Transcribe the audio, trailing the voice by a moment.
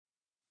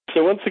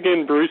So once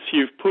again, Bruce,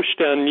 you've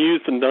pushed our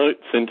news and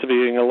notes into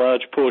being a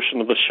large portion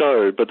of the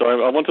show, but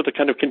I wanted to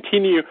kind of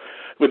continue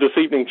with this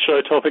evening's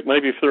show topic,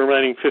 maybe for the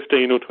remaining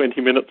 15 or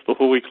 20 minutes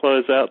before we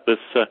close out this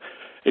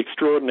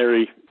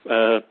extraordinary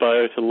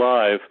Biota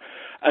Live.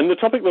 And the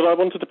topic that I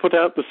wanted to put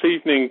out this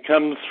evening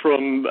comes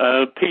from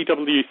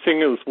P.W.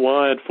 Singer's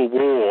Wired for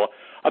War.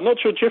 I'm not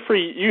sure,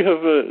 Jeffrey, you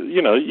have,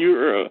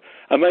 you're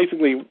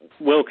amazingly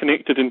well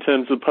connected in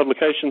terms of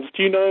publications.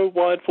 Do you know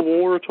Wired for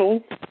War at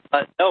all?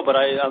 No, but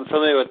I'm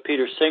familiar with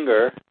Peter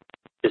Singer.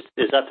 Is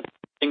that the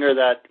Singer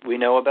that we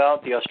know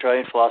about, the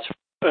Australian philosopher?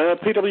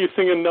 P.W.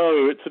 Singer,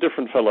 no, it's a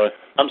different fellow.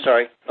 I'm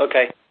sorry.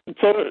 Okay.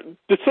 So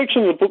the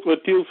section of the book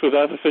that deals with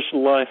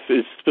artificial life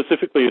is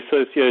specifically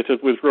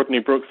associated with Rodney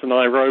Brooks and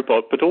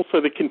iRobot, but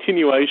also the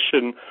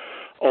continuation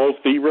of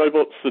the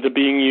robots that are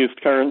being used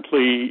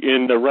currently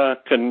in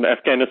Iraq and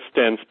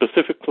Afghanistan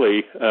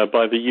specifically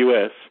by the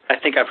US. I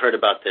think I've heard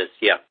about this,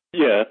 yeah.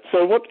 Yeah,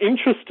 so what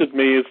interested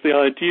me is the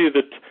idea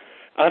that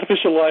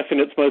artificial life in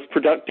its most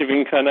productive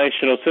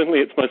incarnation, or certainly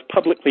its most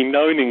publicly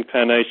known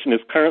incarnation,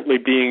 is currently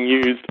being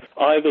used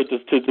either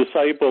to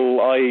disable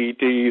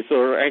IEDs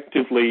or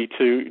actively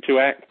to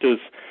act as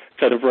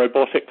kind of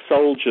robotic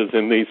soldiers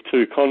in these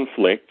two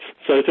conflicts.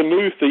 So to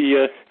move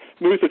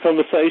the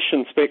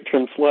conversation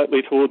spectrum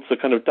slightly towards the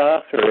kind of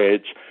darker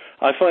edge,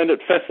 I find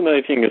it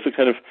fascinating as a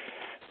kind of,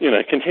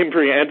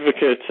 contemporary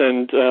advocate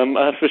and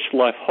artificial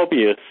life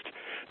hobbyist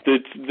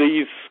that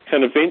these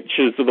kind of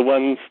ventures are the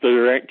ones that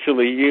are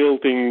actually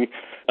yielding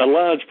a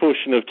large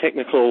portion of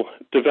technical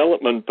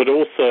development, but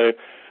also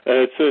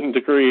a certain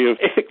degree of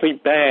ethically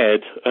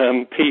bad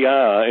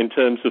PR in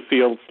terms of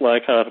fields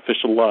like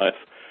artificial life.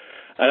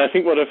 And I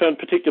think what I found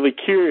particularly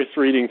curious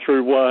reading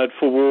through Wired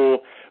for War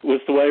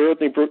was the way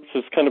Rodney Brooks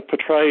is kind of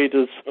portrayed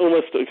as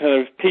almost a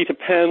kind of Peter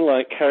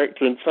Pan-like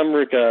character in some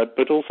regard,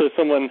 but also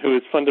someone who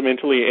is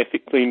fundamentally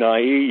ethically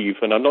naive.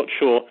 And I'm not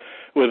sure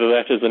whether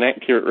that is an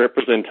accurate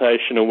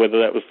representation or whether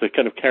that was the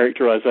kind of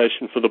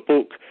characterization for the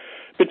book.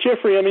 But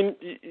Jeffrey, I mean,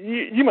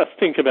 you must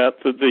think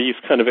about these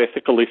kind of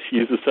ethical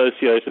issues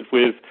associated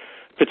with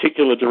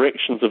particular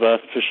directions of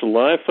artificial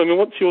life. I mean,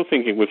 what's your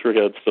thinking with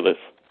regards to this?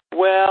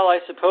 Well, I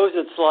suppose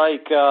it's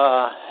like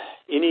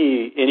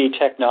any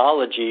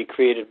technology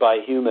created by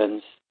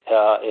humans.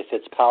 If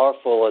it's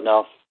powerful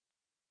enough,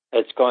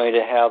 it's going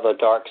to have a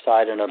dark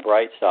side and a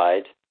bright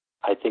side.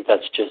 I think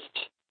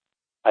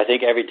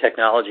every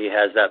technology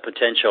has that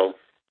potential.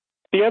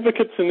 The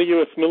advocates in the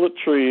U.S.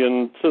 military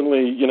and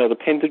certainly, the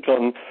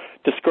Pentagon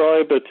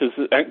describe it as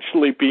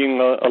actually being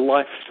a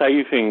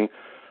life-saving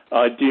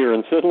idea.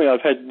 And certainly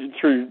I've had,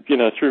 through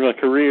my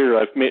career,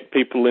 I've met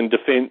people in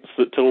defense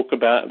that talk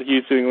about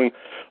using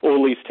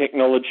all these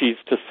technologies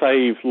to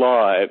save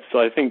lives. So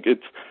I think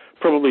it's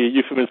probably a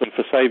euphemism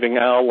for saving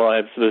our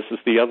lives versus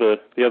the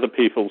other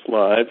people's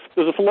lives.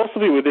 There's a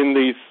philosophy within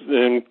these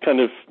kind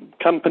of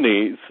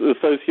companies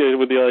associated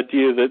with the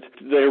idea that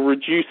they're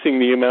reducing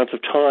the amount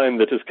of time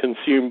that is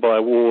consumed by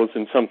wars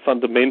in some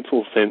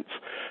fundamental sense.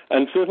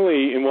 And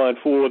certainly in Wired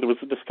for War, there was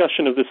a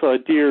discussion of this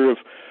idea of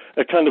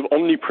a kind of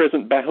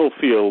omnipresent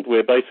battlefield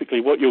where basically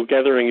what you're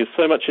gathering is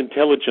so much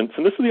intelligence.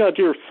 And this is the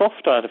idea of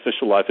soft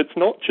artificial life. It's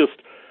not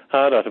just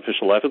hard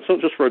artificial life. It's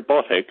not just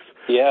robotics.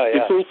 Yeah.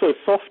 It's also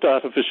soft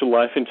artificial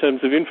life in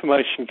terms of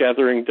information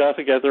gathering,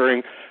 data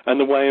gathering, and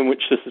the way in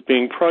which this is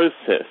being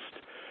processed.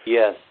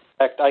 Yes.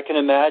 In fact, I can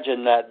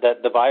imagine that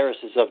the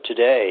viruses of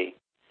today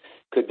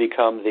could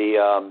become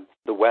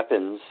the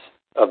weapons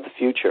of the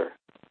future.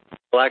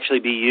 Will actually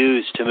be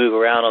used to move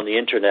around on the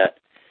internet,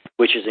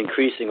 which is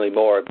increasingly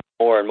more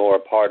and more a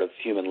part of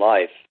human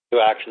life, to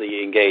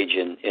actually engage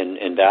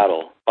in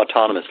battle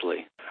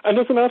autonomously. And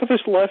as an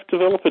artificial life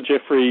developer,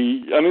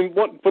 Jeffrey, I mean,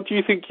 what do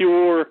you think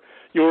your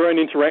own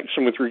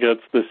interaction with regards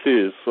to this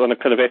is on a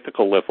kind of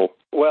ethical level?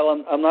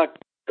 Well, I'm not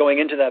going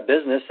into that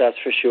business, that's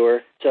for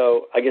sure.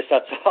 So I guess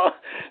that's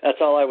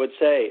all I would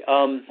say.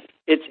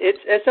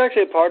 It's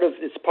actually part of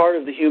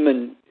the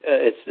human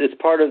it's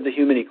part of the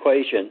human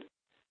equation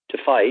to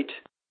fight,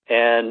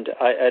 and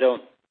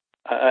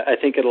I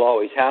think it'll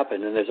always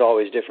happen, and there's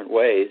always different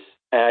ways.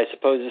 And I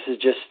suppose this is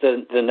just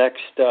the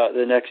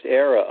next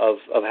era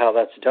of how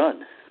that's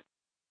done.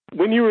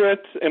 When you were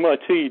at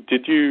MIT,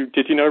 did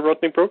you know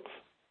Rodney Brooks?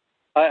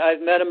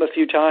 I've met him a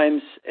few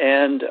times,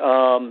 and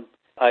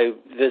I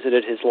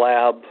visited his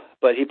lab,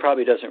 but he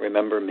probably doesn't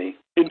remember me.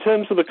 In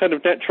terms of the kind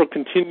of natural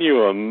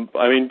continuum,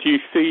 I mean, do you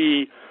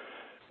see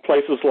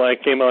places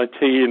like MIT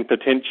and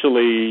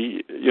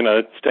potentially,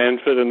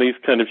 Stanford and these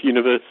kind of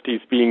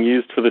universities being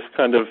used for this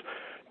kind of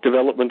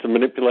development and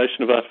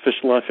manipulation of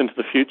artificial life into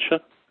the future?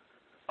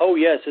 Oh,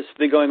 yes. It's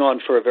been going on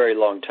for a very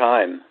long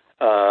time.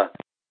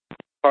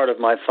 Part of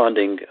my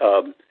funding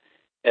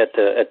at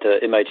the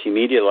MIT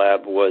Media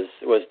Lab was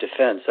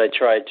defense. I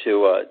tried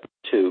to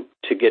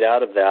get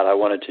out of that. I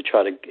wanted to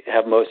try to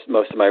have most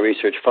of my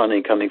research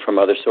funding coming from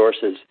other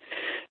sources,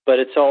 but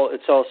it's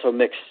also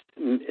mixed.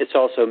 It's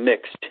also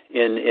mixed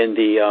in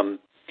the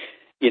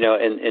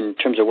in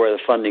terms of where the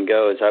funding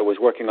goes. I was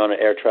working on an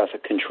air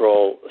traffic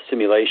control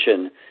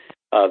simulation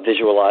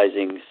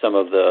visualizing some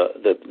of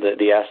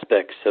the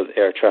aspects of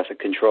air traffic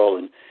control,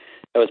 and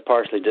that was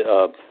partially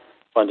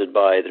funded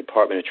by the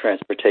Department of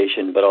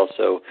Transportation, but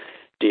also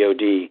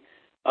DoD.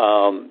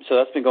 So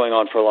that's been going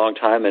on for a long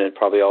time, and it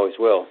probably always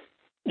will.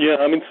 Yeah,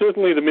 I mean,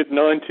 certainly the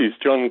mid-90s,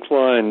 John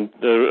Klein,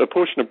 a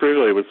portion of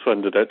Brûlé was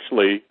funded,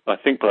 actually, I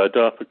think, by a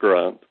DARPA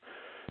grant.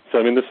 So,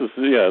 I mean,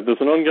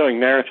 there's an ongoing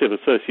narrative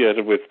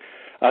associated with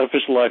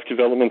artificial life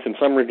development in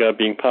some regard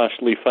being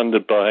partially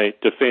funded by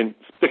defense.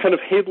 The kind of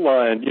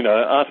headline,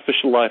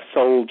 artificial life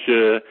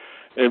soldier,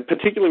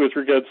 particularly with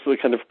regards to the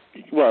kind of,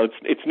 well,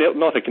 it's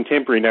not a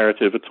contemporary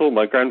narrative at all.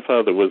 My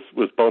grandfather was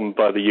bombed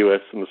by the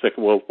US in the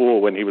Second World War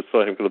when he was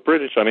fighting for the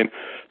British. I mean,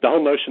 the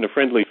whole notion of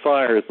friendly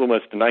fire is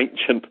almost an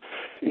ancient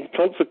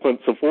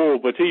consequence of war,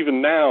 but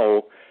even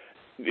now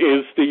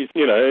is these,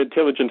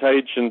 intelligent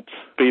agents,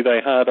 be they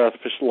hard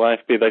artificial life,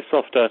 be they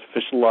soft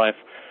artificial life.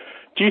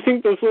 Do you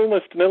think there's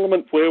almost an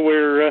element where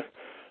we're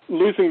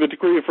losing the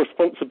degree of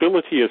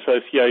responsibility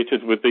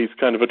associated with these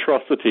kind of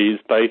atrocities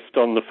based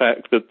on the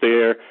fact that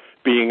they're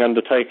being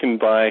undertaken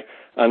by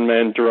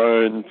unmanned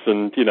drones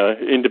and,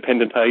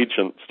 independent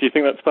agents? Do you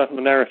think that's part of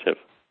the narrative?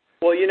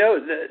 Well,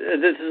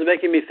 this is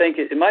making me think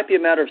it might be a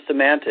matter of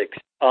semantics,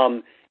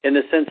 in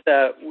the sense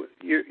that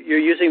you're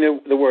using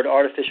the word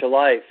artificial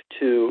life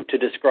to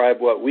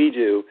describe what we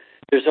do.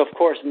 There's, of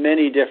course,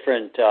 many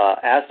different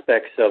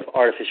aspects of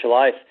artificial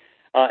life.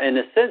 In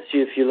a sense,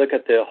 if you look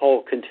at the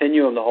whole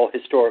continuum, the whole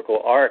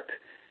historical arc,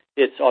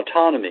 it's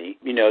autonomy.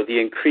 The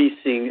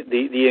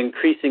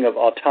increasing of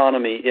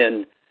autonomy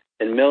in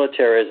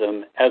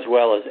militarism, as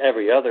well as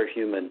every other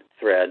human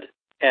thread.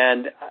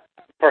 And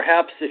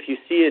perhaps if you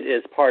see it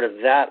as part of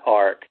that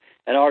arc,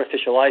 and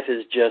artificial life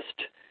is just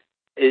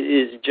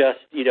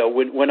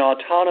when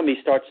autonomy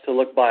starts to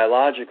look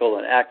biological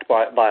and act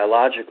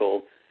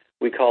biological,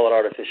 we call it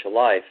artificial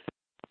life.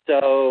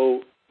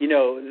 So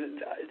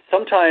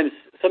sometimes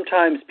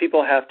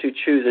people have to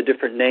choose a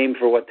different name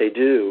for what they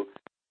do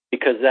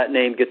because that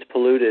name gets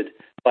polluted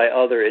by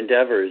other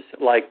endeavors.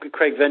 Like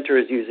Craig Venter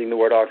is using the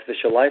word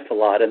artificial life a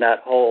lot, and that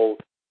whole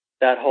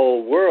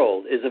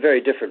world is a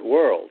very different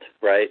world,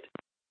 right?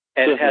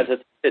 And mm-hmm.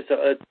 It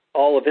has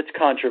all of its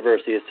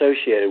controversy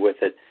associated with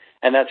it,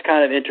 and that's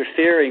kind of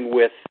interfering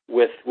with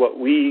what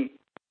we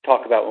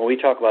talk about when we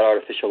talk about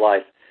artificial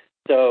life.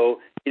 So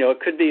it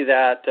could be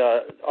that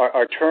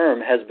our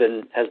term has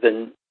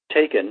been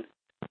taken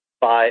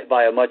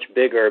by a much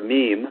bigger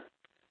meme,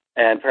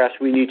 and perhaps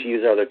we need to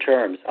use other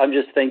terms. I'm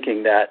just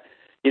thinking that,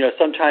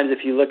 sometimes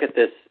if you look at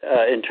this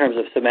in terms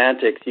of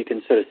semantics, you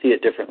can sort of see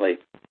it differently.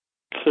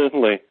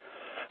 Certainly.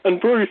 And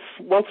Bruce,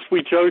 whilst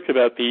we joke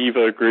about the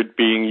EvoGrid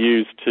being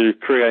used to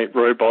create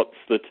robots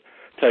that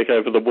take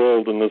over the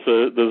world, and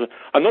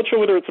I'm not sure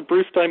whether it's a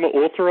Bruce Damer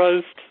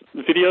authorized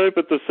video,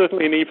 but there's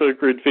certainly an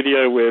EvoGrid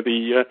video where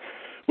the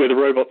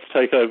robots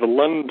take over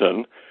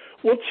London.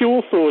 What's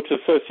your thought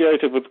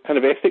associated with kind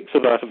of ethics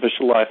of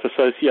artificial life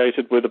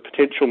associated with a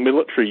potential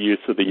military use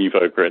of the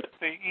EvoGrid?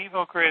 The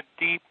EvoGrid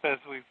Deep, as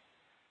we've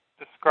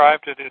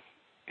described it,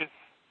 is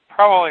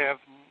probably of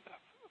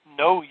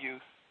no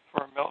use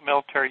for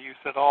military use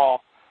at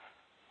all.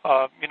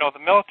 The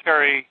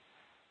military,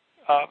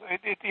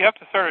 you have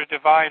to sort of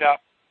divide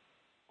up.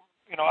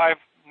 I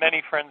have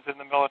many friends in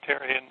the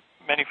military and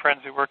many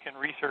friends who work in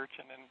research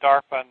and in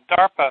DARPA. And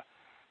DARPA,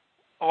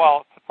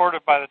 while it's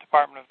supported by the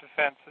Department of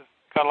Defense, has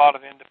got a lot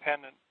of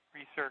independent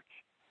research.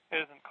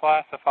 It isn't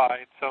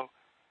classified, so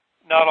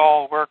not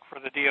all work for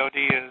the DoD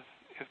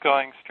is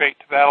going straight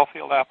to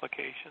battlefield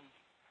applications.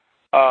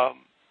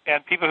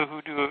 And people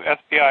who do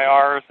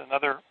SBIRs and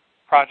other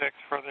projects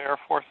for the Air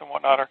Force and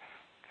whatnot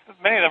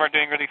many of them are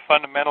doing really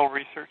fundamental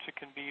research that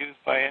can be used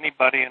by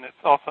anybody, and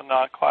it's also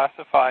not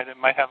classified. It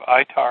might have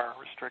ITAR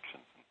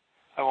restrictions.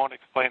 I won't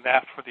explain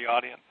that for the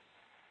audience.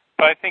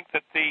 But I think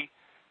that the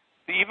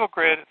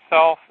EvoGrid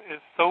itself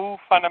is so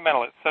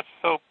fundamental. It's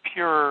so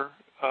pure.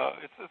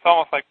 It's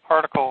almost like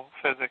particle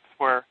physics,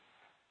 where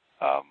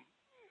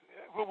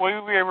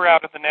we were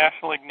out at the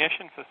National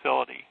Ignition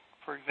Facility,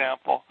 for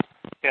example,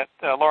 at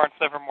Lawrence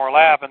Livermore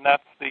Lab, and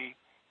that's the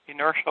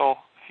inertial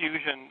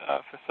fusion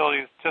facility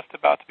is just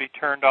about to be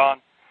turned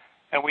on.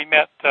 And we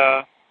met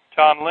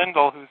John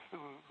Lindell, who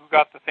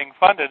got the thing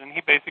funded, and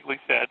he basically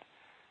said,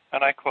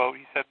 and I quote,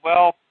 he said,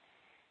 well,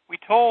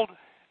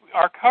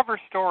 our cover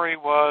story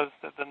was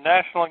that the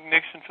National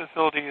Ignition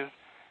Facility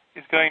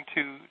is going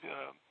to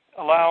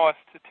allow us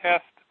to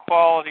test the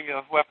quality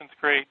of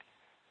weapons-grade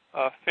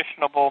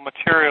fissionable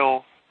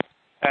materials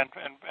and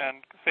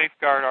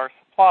safeguard our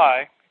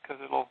supply because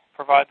it'll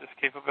provide this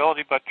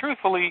capability. But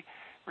truthfully,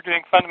 we're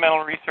doing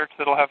fundamental research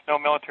that'll have no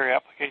military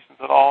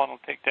applications at all, and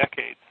it'll take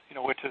decades,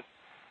 which is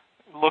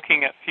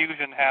looking at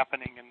fusion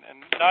happening, and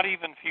not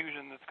even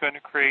fusion that's going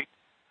to create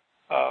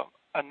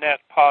a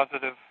net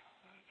positive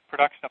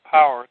production of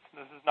power.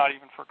 This is not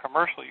even for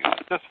commercial use.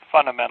 It's just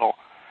fundamental,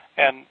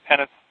 and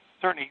it's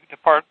certainly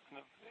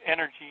Department of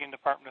Energy and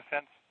Department of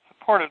Defense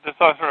supported. There's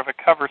sort of a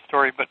cover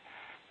story, but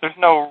there's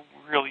no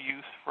real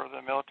use for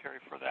the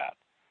military for that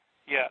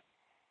yet.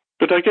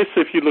 But I guess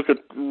if you look at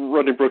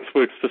Rodney Brooks'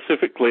 work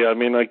specifically, I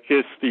mean, I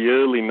guess the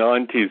early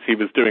 90s he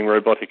was doing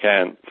robotic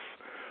ants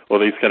or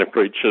these kind of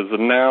creatures,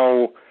 and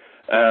now,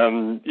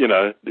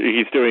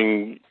 he's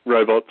doing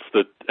robots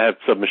that have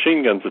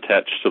submachine guns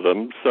attached to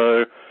them.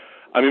 So,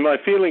 I mean, my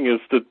feeling is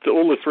that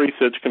all this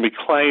research can be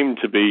claimed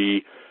to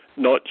be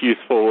not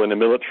useful in a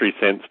military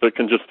sense, but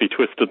can just be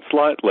twisted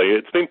slightly.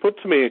 It's been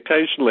put to me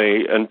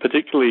occasionally, and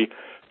particularly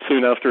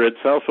soon after Ed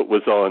Southett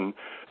was on,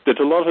 that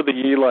a lot of the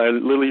Eli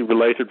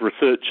Lilly-related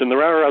research, and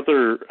there are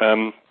other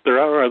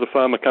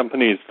pharma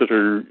companies that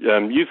are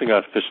using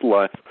artificial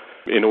life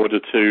in order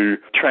to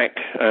track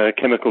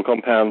chemical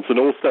compounds, and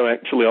also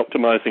actually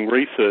optimizing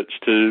research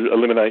to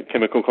eliminate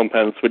chemical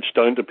compounds which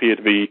don't appear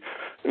to be,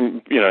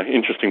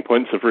 interesting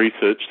points of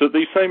research, that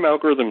these same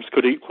algorithms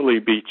could equally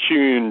be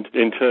tuned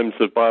in terms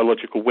of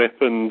biological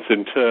weapons,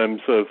 in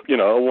terms of,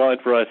 a wide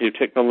variety of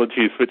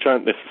technologies which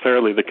aren't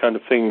necessarily the kind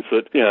of things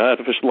that,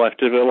 artificial life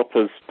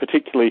developers,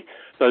 particularly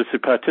those who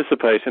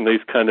participate in these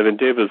kind of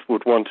endeavors,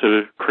 would want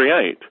to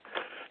create.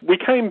 We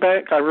came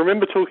back, I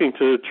remember talking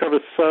to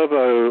Travis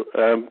Savo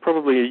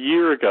probably a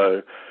year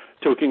ago,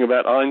 talking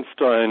about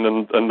Einstein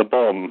and the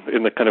bomb,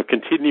 in the kind of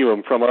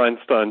continuum from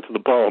Einstein to the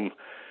bomb.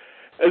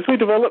 As we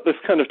develop this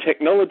kind of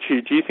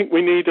technology, do you think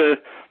we need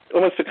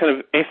almost a kind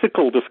of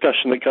ethical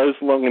discussion that goes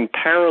along in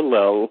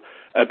parallel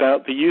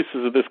about the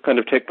uses of this kind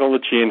of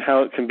technology and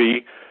how it can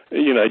be,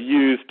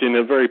 used in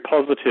a very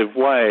positive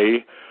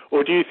way?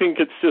 Or do you think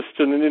it's just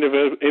an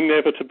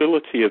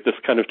inevitability of this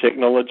kind of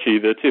technology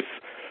that if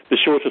the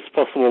shortest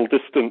possible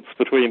distance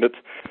between it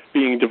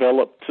being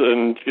developed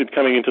and it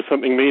coming into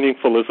something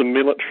meaningful as a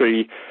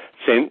military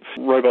sense,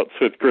 robots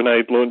with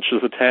grenade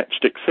launchers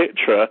attached,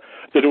 etc.,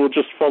 that it will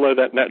just follow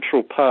that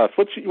natural path?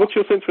 What's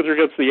your sense with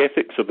regards to the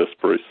ethics of this,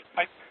 Bruce?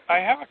 I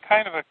have a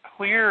kind of a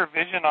clear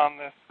vision on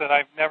this that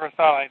I've never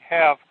thought I'd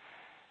have,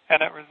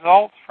 and it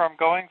results from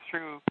going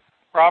through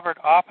Robert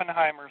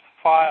Oppenheimer's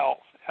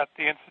files at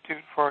the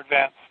Institute for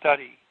Advanced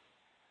Study.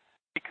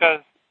 Because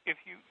if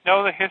you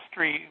know the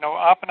history,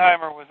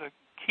 Oppenheimer was a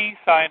key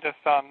scientist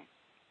on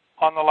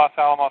the Los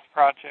Alamos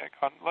Project,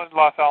 on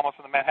Los Alamos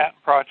and the Manhattan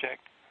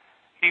Project.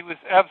 He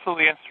was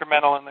absolutely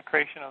instrumental in the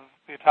creation of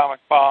the atomic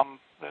bomb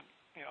that,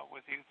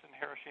 was used in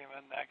Hiroshima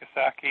and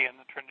Nagasaki and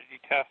the Trinity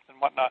test and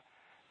whatnot.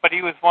 But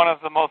he was one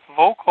of the most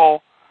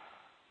vocal,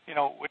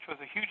 which was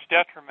a huge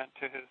detriment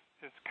to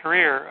his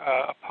career,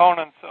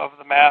 opponents of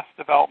the mass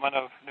development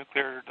of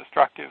nuclear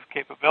destructive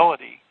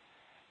capability,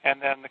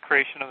 and then the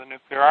creation of the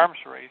nuclear arms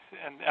race.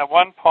 And at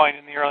one point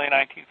in the early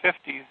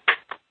 1950s,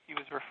 he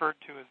was referred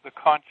to as the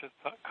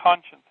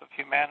conscience of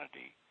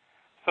humanity.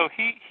 So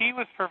he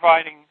was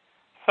providing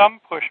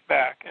some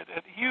pushback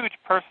at huge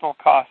personal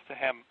cost to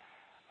him.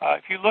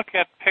 If you look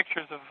at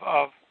pictures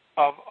of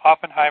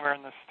Oppenheimer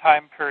in this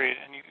time period,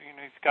 and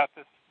he's got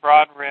this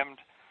broad-rimmed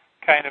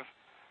kind of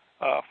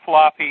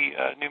floppy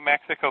New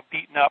Mexico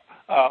beaten-up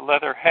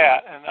leather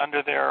hat, and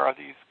under there are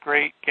these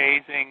great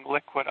gazing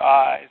liquid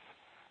eyes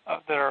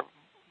that are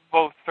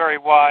both very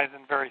wise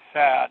and very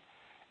sad,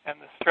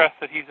 and the stress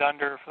that he's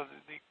under for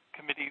the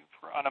Committee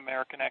for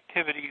Un-American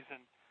Activities and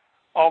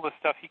all this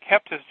stuff. He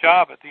kept his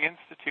job at the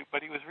Institute,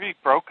 but he was really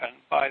broken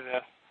by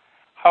this.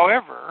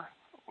 However,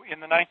 in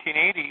the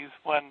 1980s,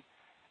 when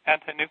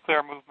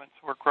anti-nuclear movements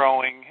were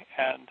growing,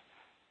 and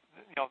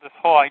this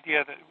whole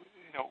idea that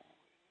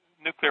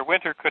nuclear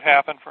winter could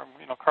happen from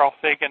Carl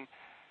Sagan,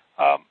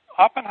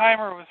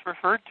 Oppenheimer was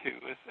referred to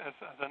as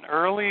an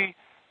early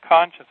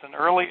conscious, an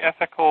early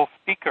ethical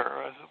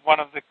speaker, as one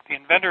of the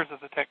inventors of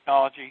the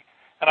technology.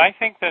 And I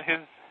think that his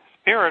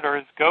spirit or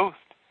his ghost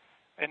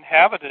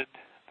inhabited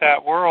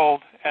that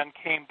world and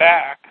came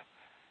back,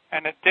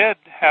 and it did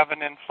have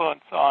an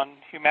influence on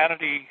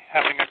humanity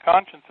having a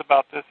conscience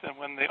about this. And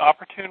when the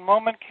opportune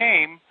moment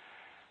came,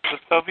 the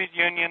Soviet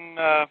Union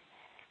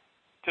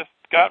just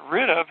got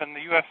rid of, and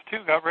the U.S.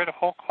 too, got rid of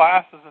whole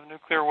classes of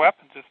nuclear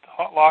weapons, just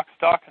lock,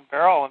 stock, and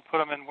barrel, and put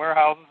them in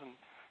warehouses and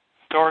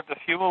stored the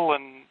fuel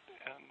and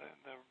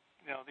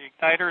the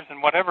igniters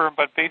and whatever,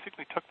 but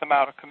basically took them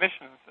out of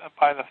commission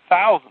by the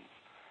thousands.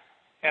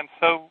 And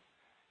so,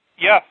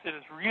 yes, it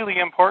is really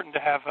important to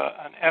have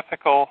an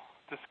ethical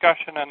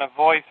discussion and a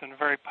voice, and a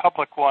very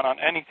public one, on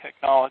any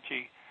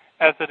technology,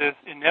 as it is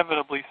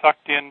inevitably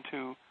sucked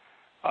into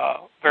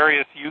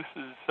various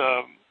uses.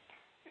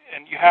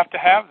 And you have to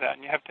have that,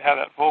 and you have to have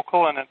that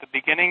vocal and at the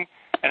beginning,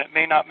 and it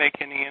may not make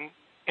any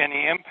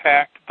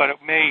impact, but it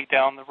may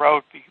down the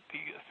road be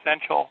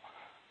essential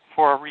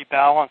for a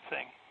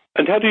rebalancing.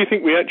 And how do you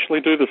think we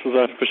actually do this as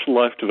artificial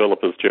life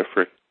developers,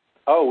 Jeffrey?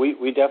 Oh,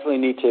 we definitely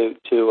need to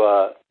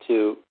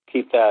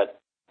keep that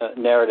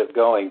narrative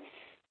going.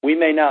 We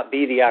may not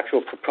be the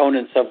actual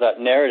proponents of that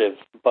narrative,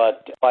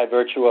 but by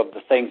virtue of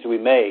the things we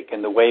make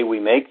and the way we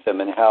make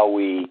them and how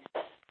we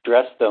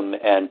dress them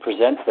and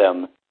present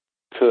them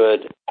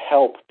could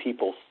help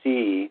people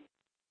see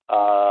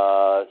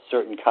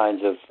certain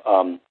kinds of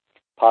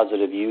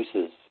positive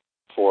uses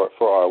for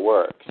our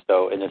work.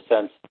 So in a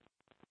sense,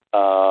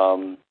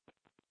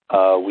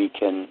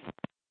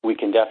 we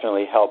can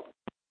definitely help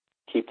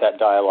keep that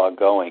dialogue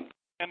going.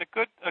 And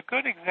a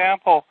good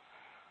example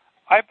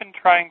I've been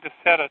trying to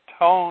set a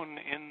tone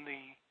in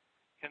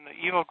the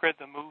Evil Grid,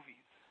 the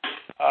movies,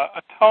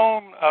 a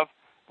tone of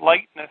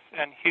lightness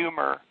and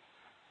humor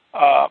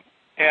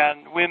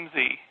and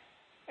whimsy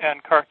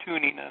and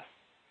cartooniness,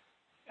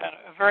 and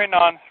a very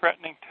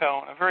non-threatening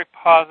tone, a very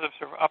positive,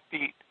 sort of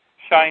upbeat,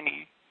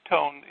 shiny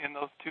tone in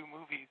those two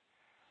movies.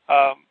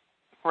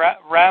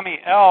 Rami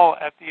L.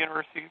 at the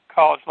University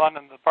College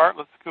London, the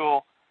Bartlett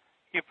School,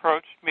 he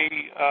approached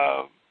me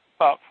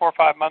about 4 or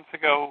 5 months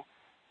ago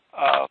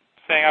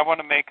saying, I want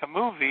to make a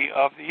movie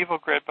of the Evil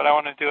Grid, but I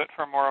want to do it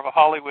from more of a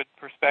Hollywood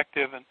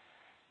perspective and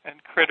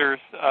critters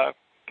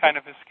kind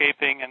of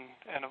escaping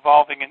and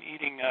evolving and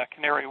eating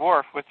Canary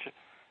Wharf, which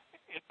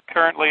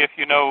currently, if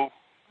you know,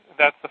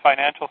 that's the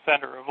financial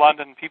center of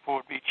London. People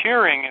would be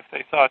cheering if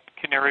they saw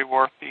Canary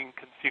Wharf being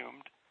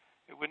consumed.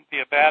 It wouldn't be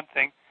a bad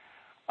thing.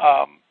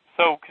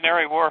 So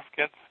Canary Wharf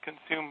gets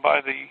consumed by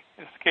the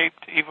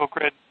escaped Evil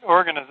Grid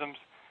organisms.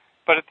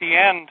 But at the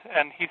end,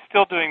 and he's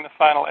still doing the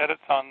final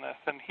edits on this,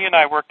 and he and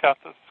I worked out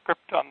the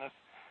script on this.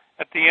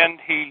 At the end,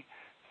 he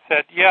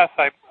said, yes,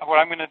 what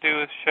I'm going to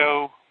do is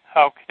show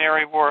how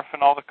Canary Wharf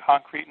and all the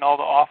concrete and all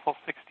the awful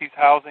 60s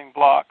housing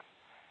blocks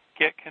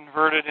get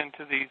converted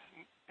into these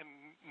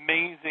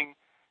amazing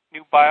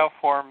new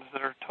bioforms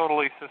that are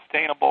totally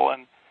sustainable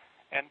and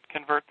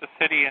convert the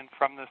city and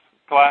from this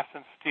glass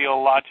and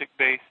steel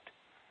logic-based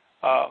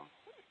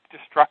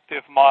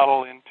destructive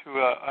model into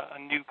a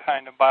new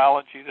kind of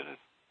biology that is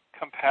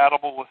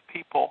compatible with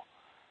people.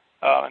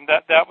 And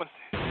that was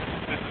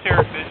the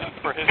shared vision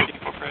for his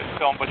Evil Grid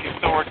film, but he's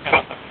still working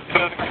on it. It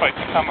doesn't quite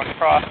come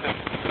across in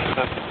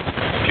the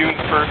June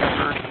 1st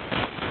version.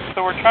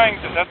 So we're trying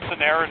to, that's the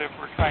narrative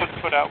we're trying to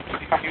put out with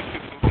these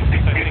YouTube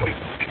movies. I think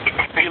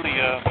it's really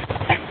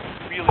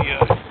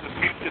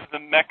is the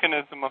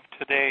mechanism of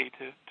today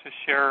to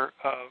share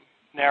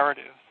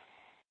narratives.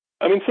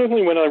 I mean,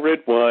 certainly when I read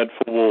Wired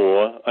for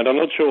War, and I'm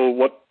not sure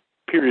what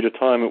period of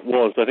time it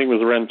was, I think it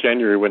was around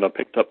January when I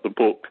picked up the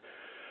book,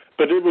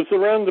 but it was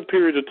around the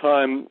period of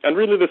time, and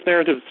really this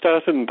narrative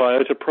started in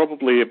Biota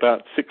probably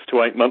about 6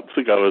 to 8 months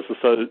ago as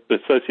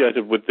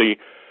associated with the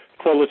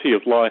quality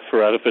of life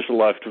for artificial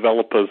life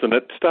developers, and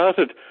it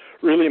started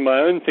really in my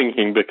own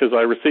thinking because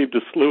I received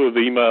a slew of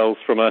emails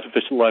from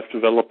artificial life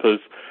developers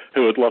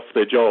who had lost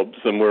their jobs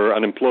and were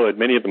unemployed.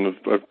 Many of them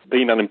have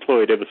been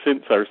unemployed ever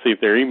since I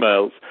received their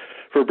emails.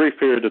 For a brief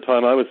period of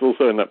time, I was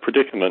also in that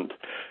predicament.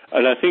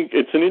 And I think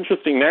it's an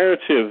interesting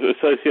narrative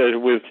associated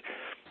with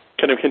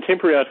kind of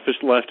contemporary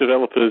artificial life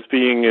developers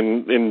being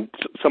in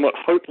somewhat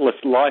hopeless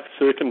life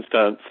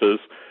circumstances,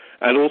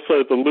 and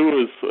also the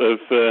lures of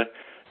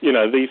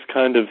these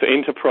kind of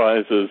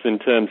enterprises in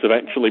terms of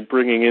actually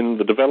bringing in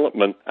the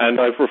development. And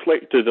I've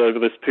reflected over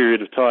this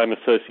period of time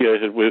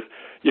associated with,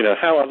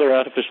 how other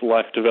artificial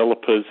life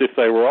developers, if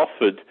they were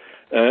offered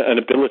an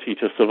ability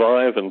to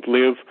survive and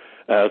live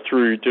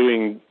through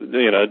doing,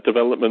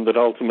 development that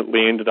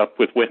ultimately ended up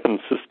with weapon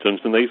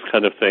systems and these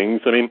kind of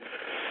things. I mean,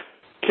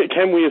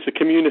 can we as a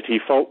community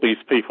fault these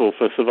people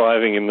for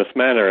surviving in this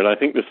manner? And I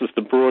think this is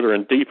the broader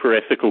and deeper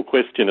ethical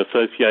question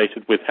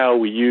associated with how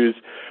we use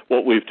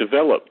what we've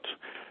developed.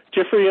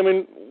 Jeffrey, I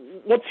mean,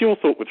 what's your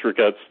thought with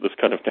regards to this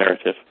kind of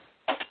narrative?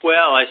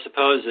 Well, I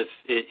suppose if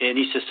in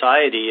any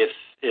society,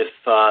 if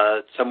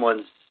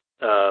someone's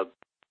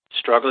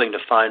struggling to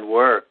find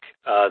work,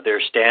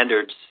 their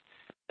standards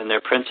and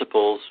their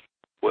principles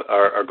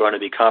are going to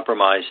be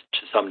compromised to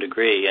some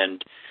degree,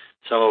 and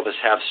some of us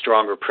have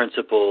stronger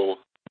principles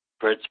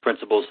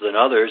than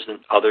others, and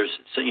others,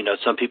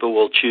 some people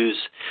will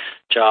choose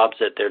jobs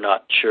that they're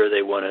not sure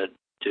they want to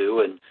do,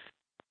 and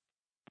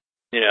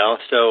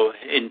so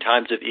in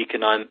times of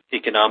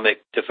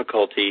economic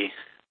difficulty,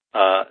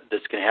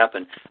 this can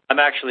happen. I'm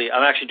actually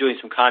doing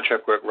some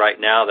contract work right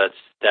now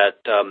that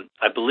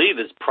I believe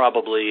is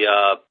probably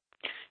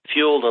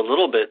fueled a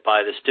little bit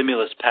by the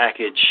stimulus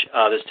package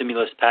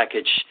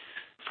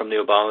from the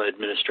Obama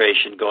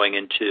administration going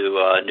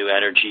into new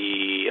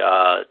energy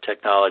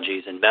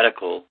technologies and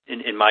medical.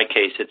 In my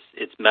case,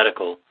 it's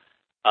medical.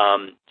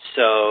 And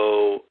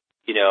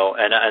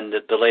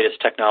the latest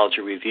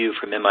technology review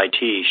from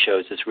MIT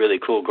shows this really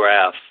cool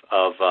graph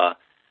of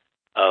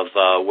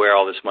where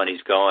all this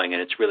money's going,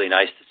 and it's really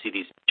nice to see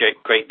these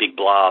great big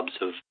blobs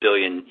of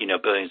billions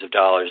of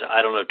dollars.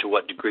 I don't know to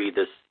what degree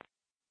this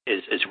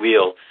is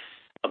real,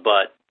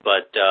 but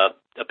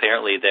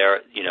apparently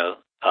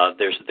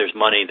there's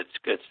money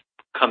that's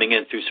coming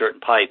in through certain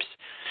pipes,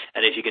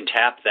 and if you can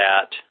tap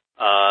that,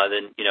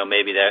 then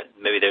maybe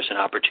there's an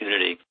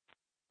opportunity.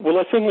 Well,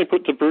 I certainly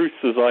put to Bruce,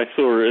 as I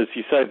saw, as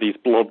you say, these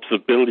blobs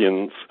of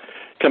billions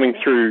coming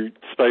through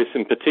space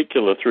in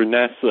particular, through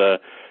NASA,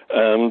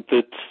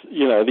 that,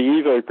 the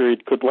Evo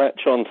Grid could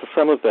latch on to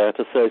some of that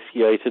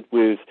associated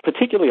with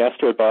particularly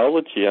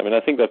astrobiology. I mean,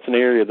 I think that's an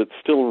area that's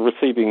still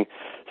receiving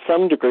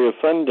some degree of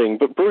funding.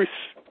 But Bruce,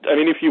 I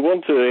mean, if you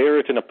want to air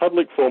it in a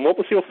public form, what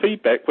was your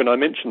feedback when I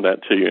mentioned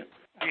that to you?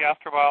 The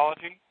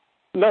astrobiology?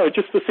 No,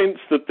 just the sense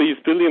that these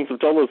billions of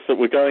dollars that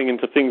were going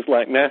into things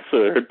like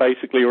NASA had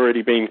basically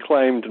already been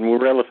claimed and were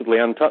relatively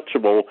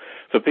untouchable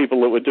for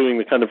people that were doing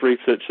the kind of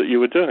research that you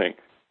were doing.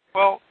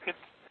 Well,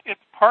 it's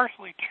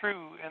partially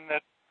true in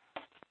that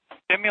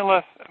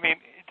stimulus, I mean,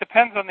 it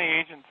depends on the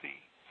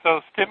agency.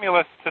 So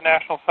stimulus to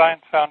National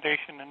Science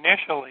Foundation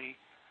initially,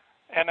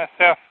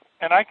 NSF,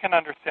 and I can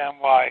understand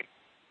why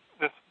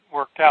this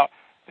worked out.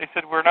 They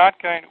said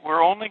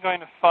we're only going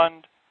to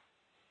fund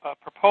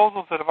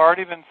proposals that have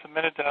already been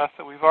submitted to us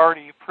that we've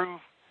already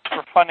approved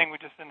for funding. We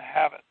just didn't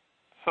have it.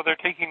 So they're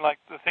taking like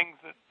the things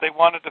that they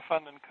wanted to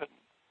fund and couldn't.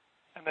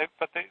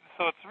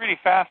 So it's really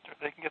faster.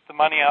 They can get the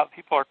money out.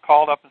 People are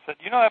called up and said,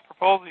 you know that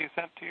proposal you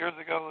sent 2 years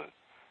ago that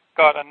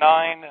got a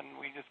 9 and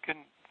we just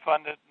couldn't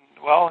fund it?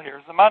 And, well,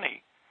 here's the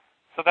money.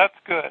 So that's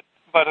good.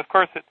 But of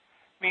course it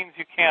means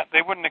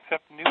they wouldn't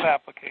accept new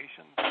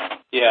applications.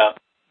 Yeah.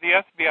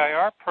 The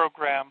SBIR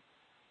program,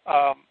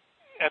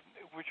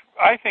 which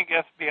I think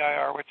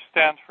SBIR, which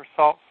stands for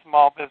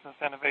Small Business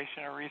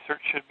Innovation and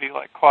Research, should be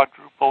like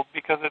quadrupled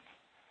because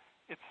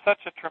it's such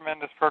a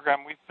tremendous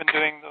program. We've been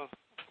doing those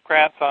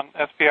grants on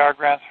SBIR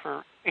grants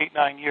for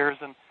 8-9 years,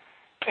 and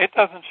it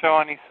doesn't show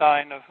any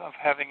sign of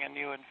having a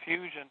new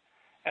infusion.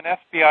 And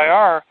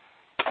SBIR,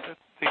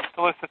 the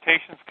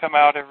solicitations come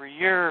out every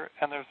year,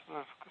 and there's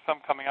some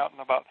coming out in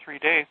about 3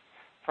 days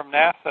from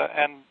NASA,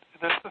 and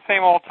there's the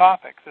same old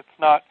topics. It's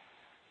not.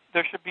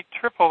 There should be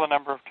triple the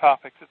number of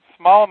topics. It's a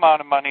small amount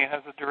of money. It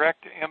has a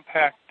direct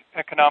impact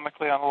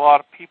economically on a lot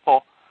of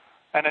people,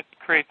 and it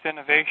creates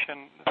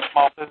innovation in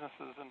small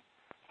businesses. And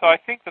so I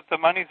think that the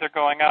monies are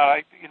going out.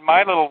 In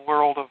my little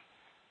world of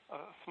a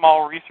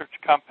small research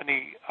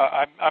company,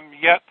 I'm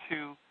yet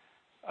to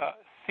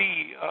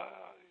see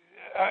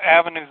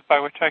avenues by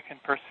which I can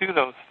pursue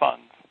those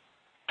funds.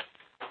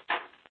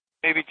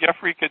 Maybe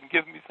Jeffrey can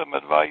give me some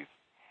advice.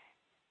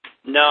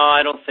 No,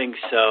 I don't think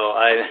so.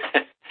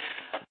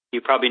 You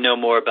probably know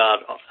more about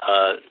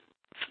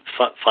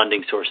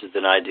funding sources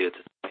than I do at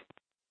this point.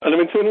 And I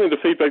mean, certainly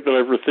the feedback that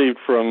I've received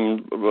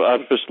from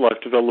artificial life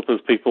developers,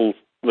 people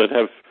that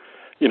have,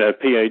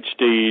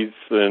 PhDs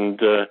and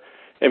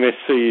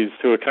MSCs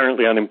who are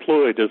currently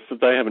unemployed, is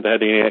that they haven't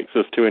had any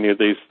access to any of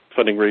these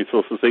funding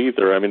resources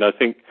either. I mean, I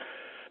think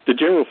the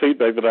general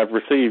feedback that I've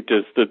received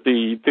is that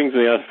the things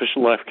in the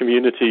artificial life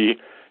community,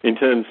 in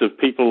terms of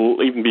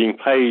people even being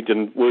paid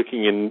and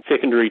working in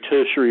secondary,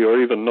 tertiary, or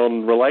even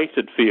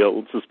non-related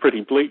fields, is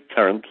pretty bleak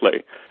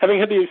currently. Having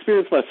had the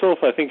experience myself,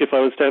 I think if I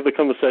was to have the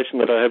conversation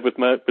that I had with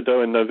Mark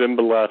Biota in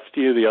November last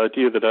year, the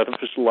idea that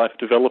artificial life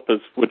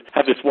developers would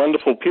have this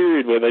wonderful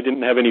period where they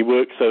didn't have any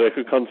work so they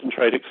could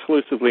concentrate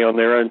exclusively on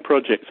their own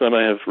projects, I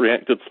may have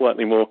reacted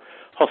slightly more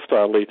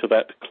hostilely to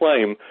that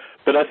claim.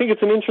 But I think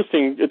it's an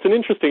interesting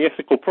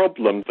ethical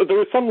problem. There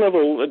is some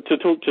level, to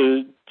talk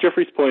to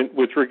Jeffrey's point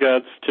with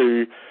regards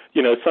to,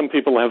 some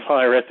people have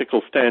higher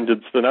ethical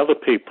standards than other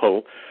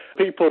people.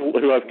 People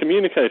who I've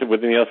communicated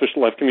with in the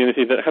artificial life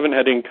community that haven't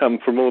had income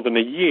for more than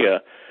a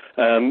year,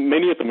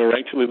 many of them are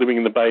actually living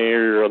in the Bay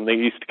Area on the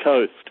East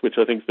Coast, which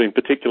I think has been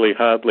particularly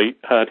hard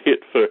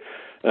hit for,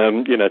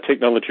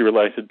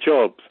 technology-related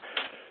jobs.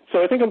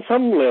 So I think on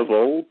some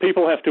level,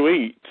 people have to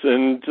eat,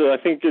 and I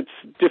think it's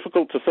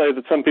difficult to say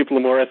that some people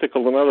are more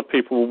ethical than other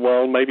people,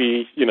 while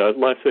maybe,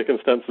 life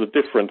circumstances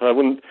are different. I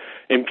wouldn't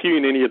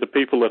impugn any of the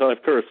people that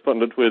I've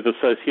corresponded with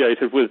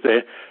associated with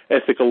their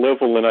ethical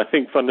level, and I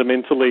think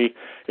fundamentally,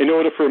 in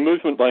order for a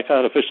movement like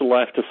artificial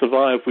life to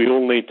survive, we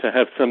all need to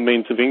have some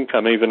means of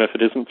income, even if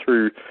it isn't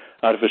through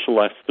artificial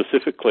life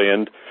specifically.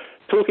 And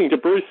talking to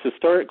Bruce,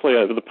 historically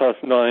over the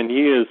past 9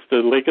 years, the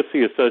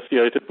legacy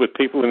associated with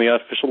people in the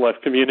artificial life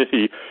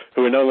community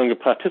who are no longer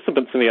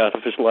participants in the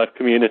artificial life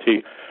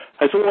community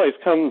has always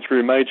come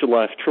through major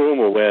life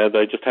trauma where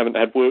they just haven't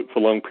had work for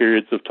long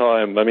periods of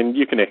time. I mean,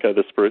 you can echo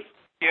this, Bruce.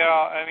 Yeah,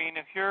 I mean,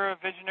 if you're a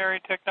visionary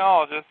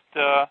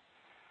technologist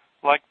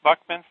like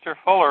Buckminster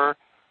Fuller,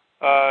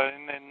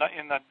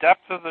 in the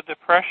depths of the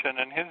Depression,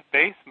 in his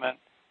basement,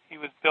 he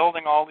was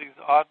building all these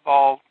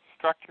oddball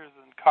structures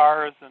and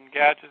cars and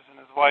gadgets, and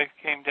his wife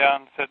came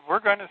down and said,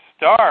 "We're going to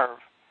starve."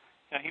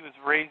 He was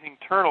raising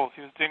turtles.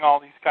 He was doing all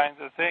these kinds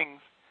of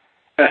things,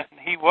 and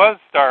he was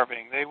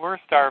starving. They were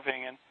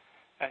starving, and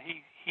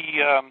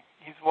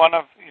he's one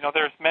of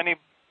there's many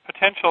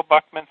potential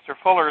Buckminster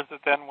Fullers that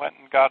then went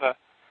and got a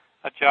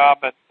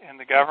job in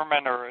the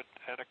government or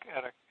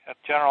at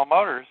General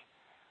Motors.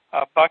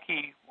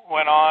 Bucky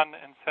went on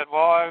and said,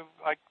 "Well,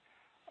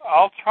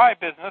 I'll try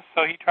business."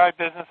 So he tried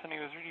business, and he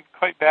was really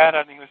quite bad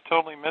at it. He was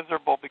totally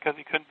miserable because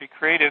he couldn't be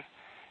creative.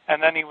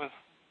 And then he was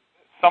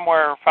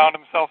found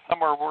himself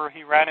somewhere where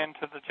he ran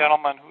into the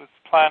gentleman who was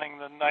planning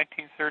the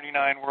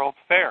 1939 World's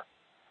Fair.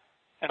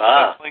 And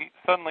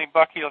suddenly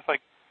Bucky was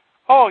like,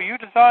 "Oh, you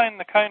designed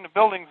the kind of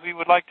buildings we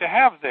would like to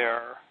have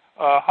there.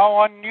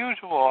 How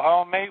unusual!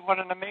 What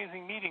an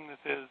amazing meeting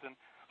this is!" And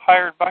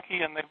hired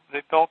Bucky, and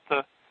they built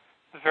the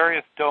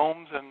various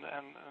domes and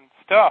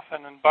stuff,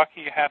 and then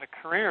Bucky had a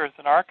career as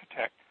an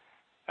architect.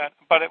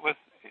 But it was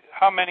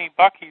how many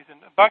Buckys,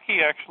 and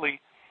Bucky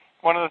actually,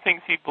 one of the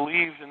things he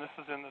believed, and this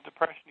is in the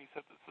Depression, he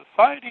said that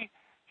society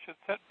should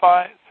set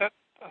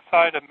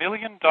aside $1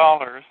 million.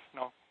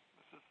 No,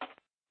 this is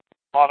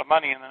a lot of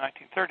money in the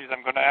 1930s.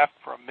 I'm going to ask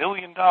for $1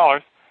 million,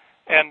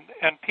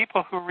 And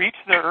people who reach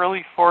their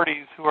early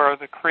 40s, who are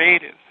the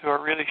creatives, who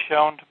are really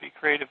shown to be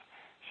creative,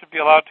 should be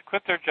allowed to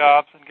quit their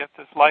jobs and get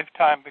this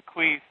lifetime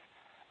bequeath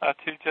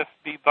to just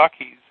be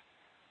Buckies.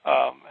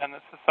 And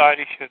the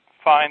society should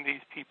find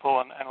these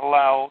people and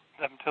allow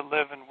them to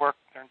live and work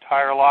their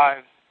entire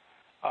lives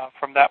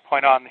from that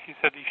point on. He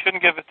said you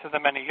shouldn't give it to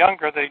them any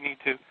younger. They need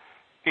to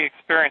be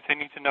experienced. They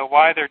need to know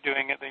why they're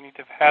doing it. They need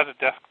to have had a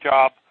desk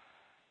job,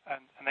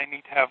 and they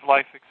need to have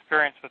life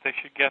experience, but they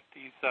should get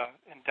these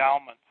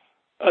endowments.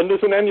 And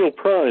there's an annual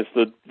prize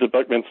that the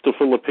Buckminster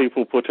Fuller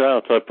people put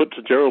out. I put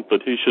to Gerald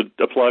that he should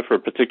apply for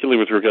it, particularly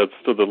with regards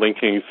to the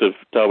linkings of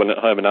Darwin at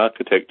Home and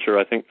architecture.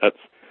 I think that's,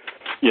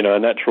 a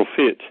natural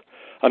fit.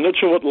 I'm not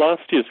sure what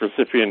last year's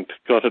recipient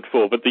got it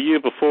for, but the year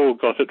before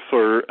got it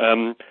for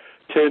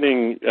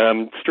turning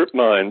strip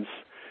mines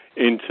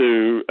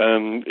into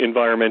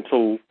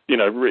environmentally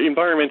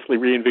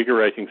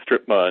reinvigorating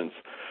strip mines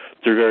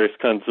through various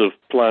kinds of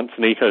plants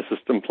and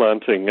ecosystem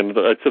planting. And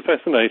it's a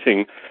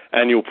fascinating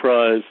annual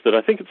prize that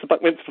I think it's the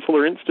Buckminster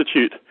Fuller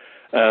Institute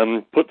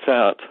puts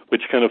out,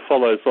 which kind of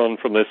follows on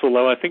from this,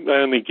 although I think they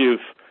only give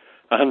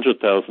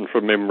 100,000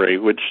 from memory,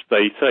 which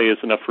they say is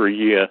enough for a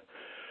year.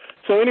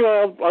 So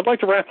anyway, I'd like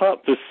to wrap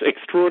up this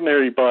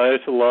extraordinary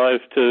Biota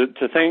Live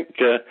to thank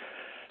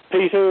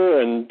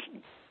Peter and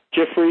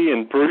Jeffrey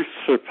and Bruce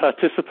for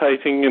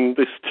participating in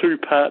this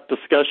two-part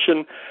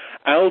discussion.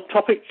 Our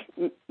topic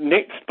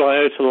next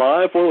Biota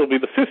Live, will be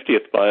the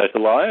 50th Biota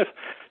Live.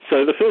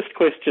 So the first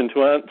question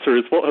to answer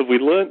is, what have we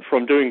learnt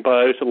from doing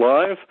Biota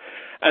Live?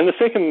 And the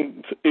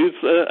second is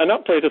an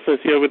update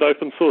associated with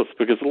open source,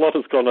 because a lot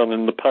has gone on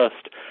in the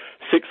past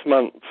 6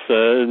 months.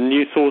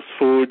 New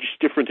SourceForge,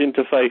 different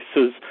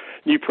interfaces,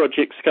 new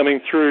projects coming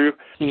through.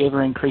 The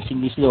ever-increasing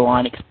use of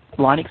the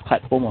Linux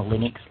platform, or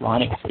Linux,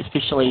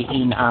 especially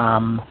in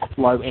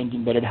low-end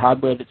embedded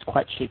hardware that's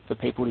quite cheap for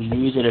people to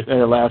use. It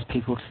allows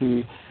people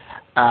to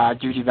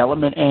do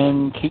development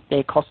and keep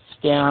their costs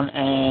down,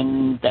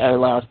 and that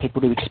allows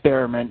people to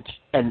experiment,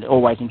 and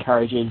always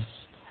encourages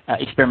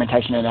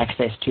experimentation and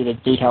access to the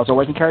details.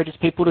 Always encourages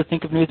people to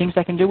think of new things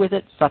they can do with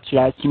it, such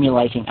as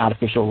simulating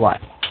artificial life.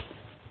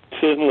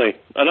 Certainly.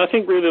 And I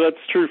think really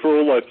that's true for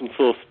all open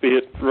source, be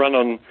it run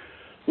on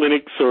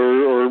Linux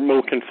or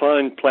more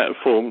confined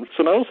platforms.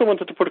 And I also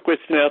wanted to put a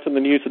question out in the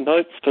news and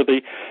notes to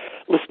the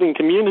listening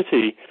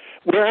community.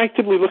 We're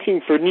actively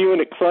looking for new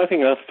and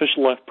exciting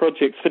artificial life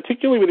projects,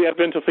 particularly with the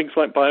advent of things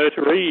like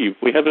Biota Eve.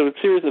 We have a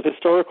series of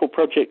historical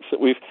projects that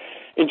we've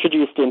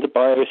introduced into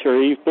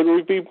Biota Eve, but it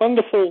would be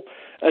wonderful,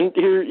 and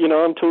here,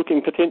 I'm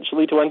talking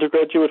potentially to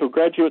undergraduate or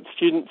graduate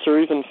students, or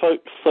even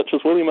folks such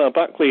as William R.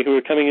 Buckley, who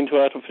are coming into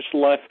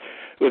artificial life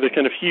with a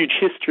kind of huge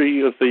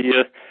history of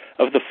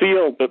the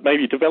field, but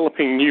maybe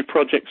developing new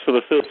projects for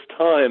the first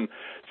time.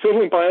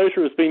 Certainly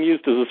Biota has been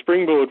used as a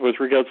springboard with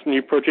regards to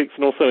new projects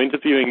and also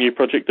interviewing new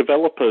project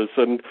developers.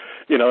 And,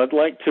 I'd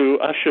like to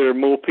usher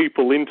more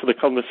people into the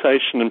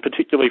conversation, and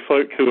particularly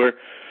folk who are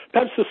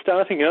perhaps just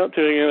starting out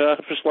doing an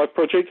artificial life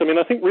project. I mean,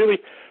 I think really,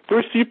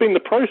 Bruce, you've been the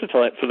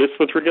prototype for this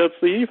with regards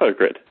to the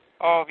EvoGrid.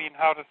 Oh, you mean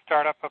how to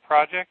start up a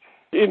project?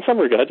 In some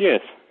regard,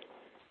 yes.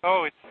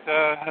 Oh,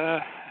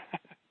 it's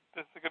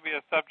this is going to be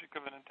a subject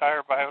of an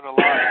entire Biota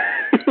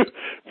Live.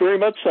 Very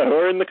much so.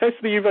 Or in the case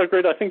of the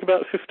EvoGrid, I think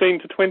about 15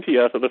 to 20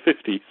 out of the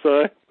 50.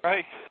 So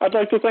right. I'd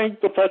like to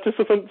thank the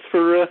participants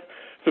for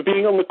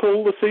being on the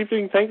call this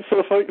evening. Thanks for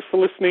the folks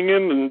for listening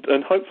in,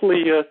 and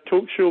hopefully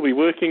TalkShoe will be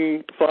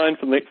working fine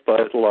for the next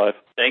Biota Live.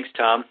 Thanks,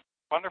 Tom.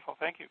 Wonderful.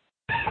 Thank you.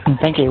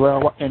 Thank you.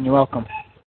 Well, and you're welcome.